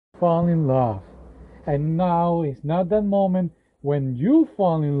fall in love. And now it's not that moment when you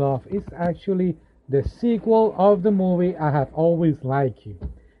fall in love. It's actually the sequel of the movie I Have Always Liked You.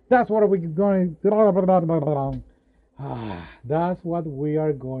 That's what we're going to that's what we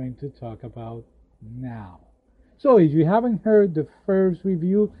are going to talk about now. So if you haven't heard the first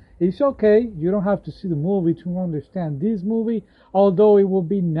review, it's okay. You don't have to see the movie to understand this movie, although it would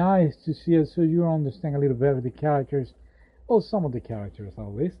be nice to see it so you understand a little better the characters, or some of the characters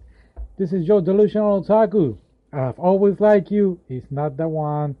at least. This is Joe Delusional Otaku. I Have Always Liked You. It's not the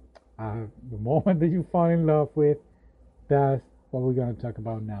one. The moment that you fall in love with, that's what we're going to talk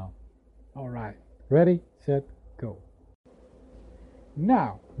about now. Alright, ready, set, go.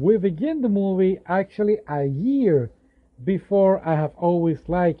 Now, we begin the movie actually a year before I Have Always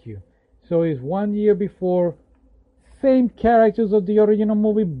Liked You. So it's 1 year before, same characters of the original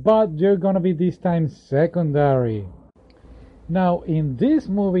movie, but they're gonna be this time secondary. Now, in this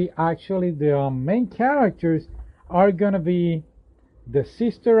movie, actually, the main characters are gonna be the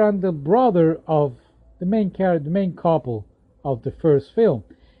sister and the brother of the main couple of the first film.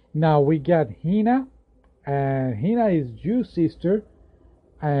 Now, we got Hina, and Hina is Yu's sister.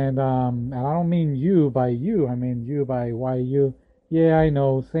 And I don't mean you by you, I mean you by YU. Yeah, I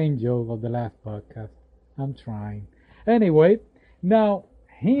know, same joke of the last podcast. I'm trying. Anyway, now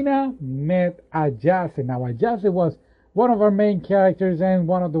Hina met Ayase. Now Ayase was one of our main characters and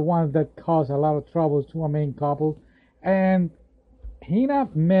one of the ones that caused a lot of troubles to our main couple. And Hina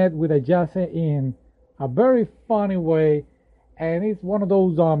met with Ayase in a very funny way. And it's one of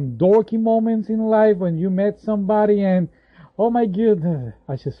those dorky moments in life when you met somebody and oh my goodness,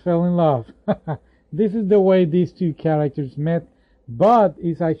 I just fell in love. This is the way these two characters met, but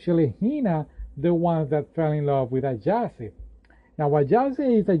it's actually Hina, the one that fell in love with Ayase. Now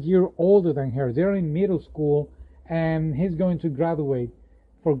Ayase is a year older than her. They're in middle school, and he's going to graduate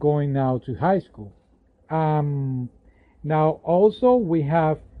for going now to high school. Now also we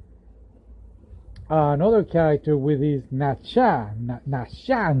have another character with his Nashan.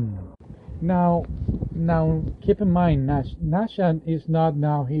 Now, keep in mind, Nashan is not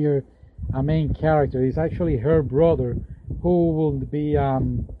now here a main character. It's actually her brother, who will be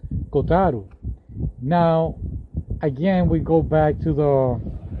Kotaro. Now, again, we go back to the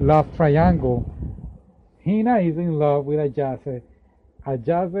love triangle. Hina is in love with Ayase.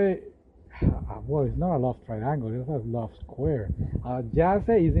 Ayase, well, it's not a love triangle, it's a love square.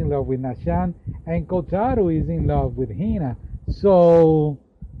 Ayase is in love with Nashan, and Kotaro is in love with Hina. So,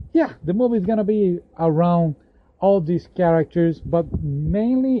 yeah, the movie is gonna be around all these characters, but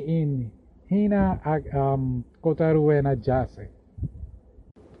mainly in Hina, Kotaro, and Ayase.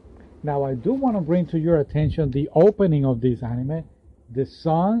 Now, I do want to bring to your attention the opening of this anime. The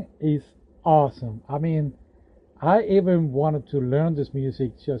song is awesome. I mean, I even wanted to learn this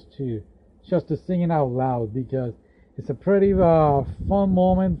music just to sing it out loud, because it's a pretty fun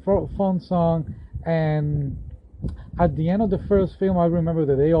moment, fun song, and at the end of the first film, I remember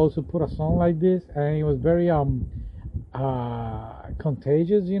that they also put a song like this, and it was very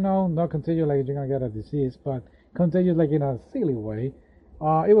contagious, you know, not contagious like you're gonna get a disease, but contagious like in a silly way.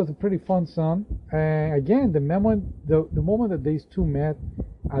 It was a pretty fun song, and again, the moment that these two met,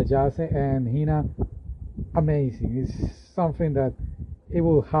 Ayase and Hina, amazing. It's something that it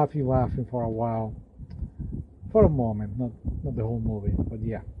will have you laughing for a while, for a moment, not the whole movie, but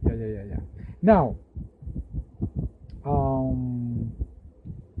yeah. Now.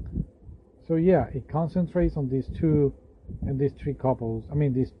 So yeah, it concentrates on these two and these three couples. I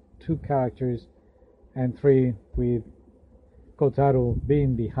mean, these two characters, and three with Kotaro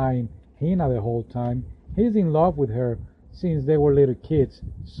being behind Hina the whole time. He's in love with her since they were little kids.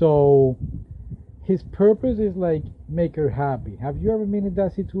 So his purpose is like make her happy. Have you ever been in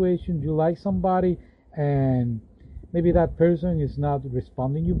that situation? You like somebody and maybe that person is not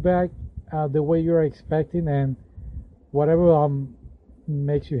responding you back the way you're expecting, and whatever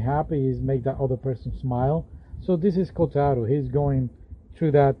makes you happy is make that other person smile. So this is Kotaro. He's going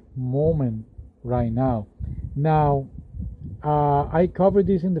through that moment right now. Now, I covered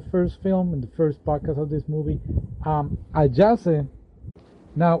this in the first film, in the first podcast of this movie. Ayase.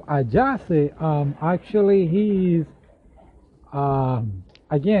 Now, Ayase, actually, he is,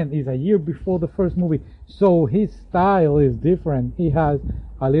 again, is a year before the first movie. So his style is different. He has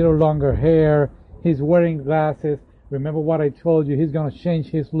a little longer hair. He's wearing glasses. Remember what I told you, he's going to change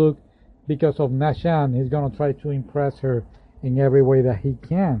his look because of Nashan. He's going to try to impress her in every way that he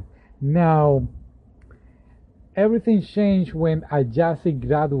can. Now, everything changed when Ayase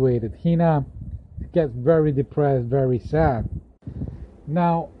graduated. Hina gets very depressed, very sad.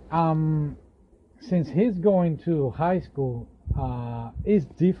 Now, since he's going to high school, It's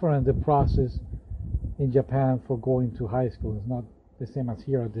different the process in Japan for going to high school. It's not the same as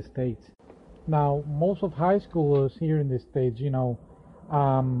here at the States. Now, most of high schoolers here in the States,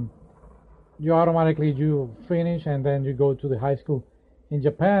 um, you automatically you finish and then you go to the high school. In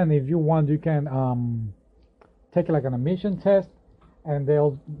Japan, if you want, you can take like an admission test, and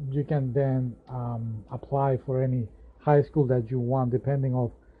you can then apply for any high school that you want, depending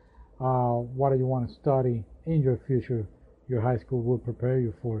of what you want to study in your future. Your high school will prepare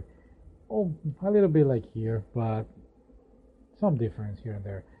you for. Oh, a little bit like here, but some difference here and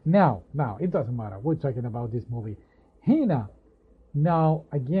there. Now, it doesn't matter. We're talking about this movie. Hina, now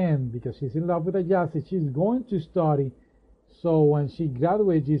again, because she's in love with Ayase, she's going to study. So when she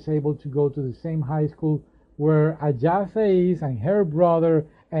graduates, she's able to go to the same high school where Ayase is, and her brother,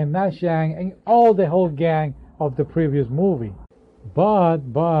 and Nashang, and all the whole gang of the previous movie. But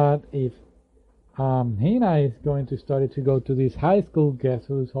if Hina is going to study to go to this high school, guess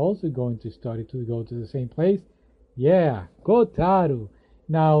who's also going to study to go to the same place? Yeah, Kotaro.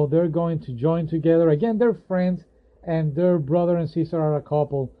 Now they're going to join together. Again, they're friends, and their brother and sister are a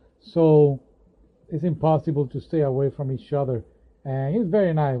couple, so it's impossible to stay away from each other. And it's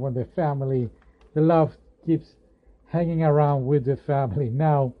very nice when the love keeps hanging around with the family.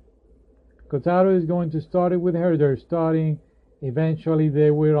 Now, Kotaro is going to study with her. They're studying. Eventually, they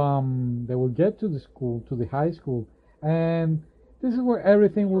will get to the school, to the high school, and this is where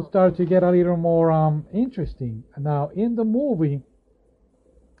everything will start to get a little more interesting. Now, in the movie,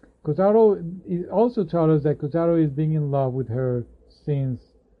 Kotaro also tells us that Kotaro is being in love with her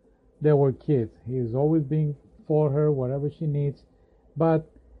since they were kids. He is always being for her, whatever she needs. But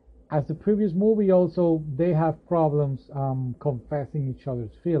as the previous movie, also they have problems confessing each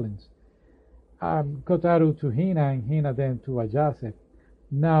other's feelings. Kotaro to Hina, and Hina then to Ayase.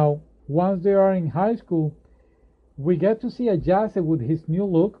 Now, once they are in high school, we get to see Ayase with his new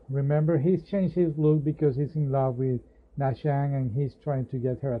look. Remember, he's changed his look because he's in love with Nashang and he's trying to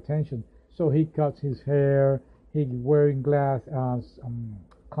get her attention. So he cuts his hair, he's wearing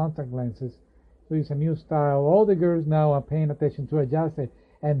contact lenses. So it's a new style. All the girls now are paying attention to Ayase,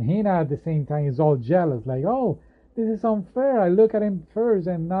 and Hina at the same time is all jealous, like, oh, this is unfair. I look at him first,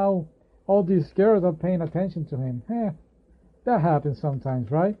 and now all these girls are paying attention to him. That happens sometimes,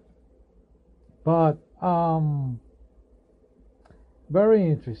 right? But very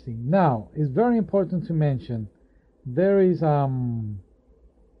interesting. Now, it's very important to mention there is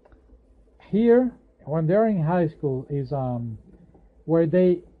here when they're in high school is where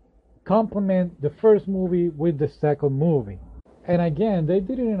they complement the first movie with the second movie. And again, they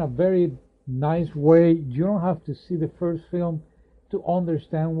did it in a very nice way. You don't have to see the first film to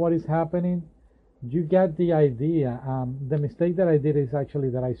understand what is happening. You get the idea. The mistake that I did is actually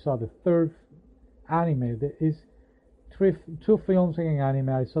that I saw the third anime. There is two films in anime.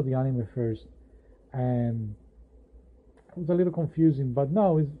 I saw the anime first, and it was a little confusing. But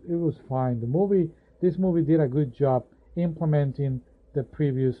no, it was fine. This movie did a good job implementing the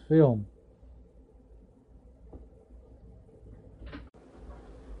previous film.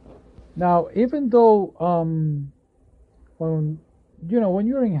 Now, even though when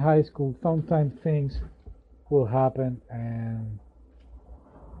you're in high school, sometimes things will happen, and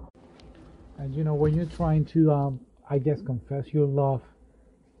when you're trying to I guess confess your love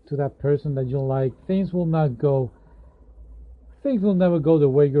to that person that you like, things will never go the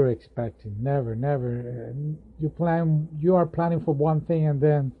way you're expecting. Never. You are planning for one thing, and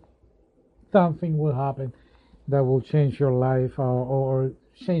then something will happen that will change your life, or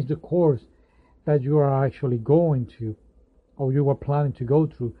change the course that you are actually going to, or you were planning to go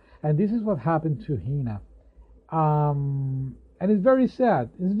through. And this is what happened to Hina. And it's very sad.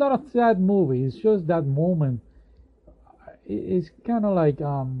 It's not a sad movie. It's just that moment. It's kind of like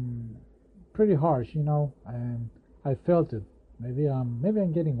pretty harsh, and I felt it. Maybe I'm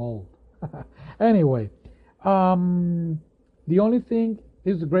getting old. Anyway, the only thing,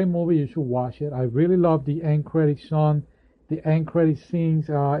 it's a great movie. You should watch it. I really love the end credit song. The end credit scenes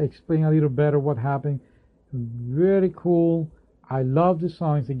explain a little better what happened. Really cool. I love the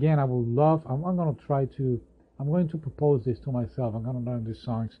songs. Again, I'm going to propose this to myself. I'm going to learn these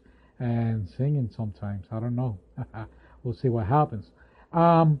songs and sing it sometimes. I don't know. We'll see what happens.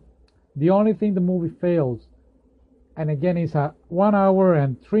 The only thing the movie fails, and again, it's a 1 hour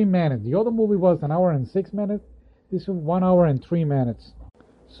and 3 minutes. The other movie was an hour and 6 minutes. This is 1 hour and 3 minutes.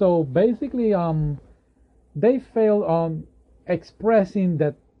 So basically, they failed on expressing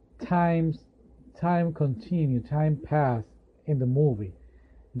that time passed in the movie.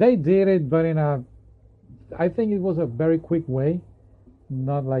 They did it, but I think it was a very quick way,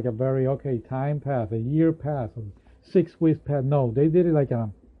 not like a very, okay, time passed, a year passed, 6 weeks past. No, they did it like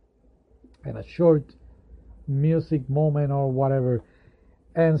in a short music moment or whatever.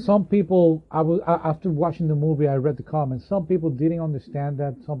 And some people, after watching the movie, I read the comments. Some people didn't understand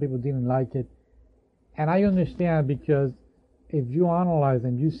that. Some people didn't like it, and I understand because if you analyze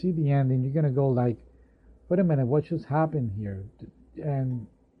and you see the ending, you're gonna go like, "Wait a minute, what just happened here?" And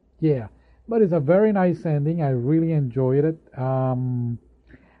yeah, but it's a very nice ending. I really enjoyed it. And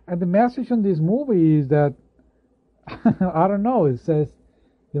the message on this movie is that I don't know. It says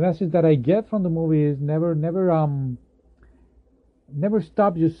the message that I get from the movie is never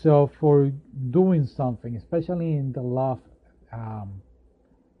stop yourself for doing something, especially um,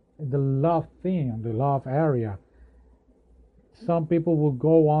 in the love thing, the love area. Some people will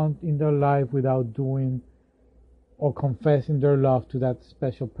go on in their life without doing or confessing their love to that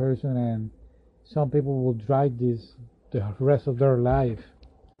special person, and some people will drag this the rest of their life.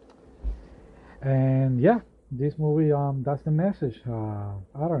 And yeah, this movie, that's the message.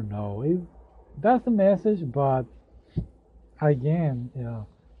 I don't know, that's the message, but again, yeah,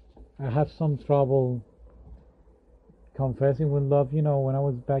 I have some trouble confessing with love. When I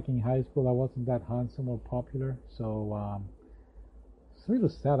was back in high school, I wasn't that handsome or popular, so it's really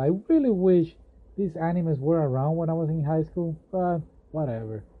sad. I really wish these animes were around when I was in high school, but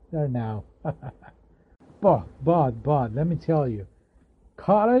whatever, they're now. But let me tell you,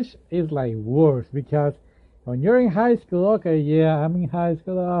 college is like worse because when you're in high school, okay, yeah, I'm in high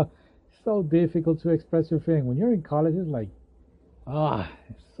school. It's so difficult to express your feeling. When you're in college, it's like,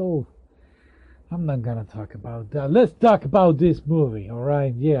 it's so. I'm not gonna talk about that. Let's talk about this movie, all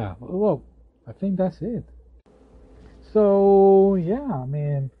right? Yeah. Well, I think that's it. So yeah, I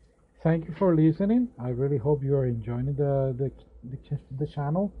mean, thank you for listening. I really hope you are enjoying the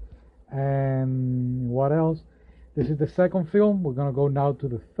channel. And what else? This is the second film. We're gonna go now to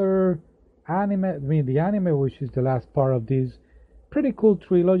the third anime. I mean, the anime, which is the last part of this pretty cool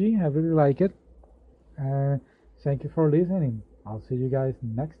trilogy. I really like it. Thank you for listening. I'll see you guys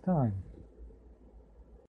next time.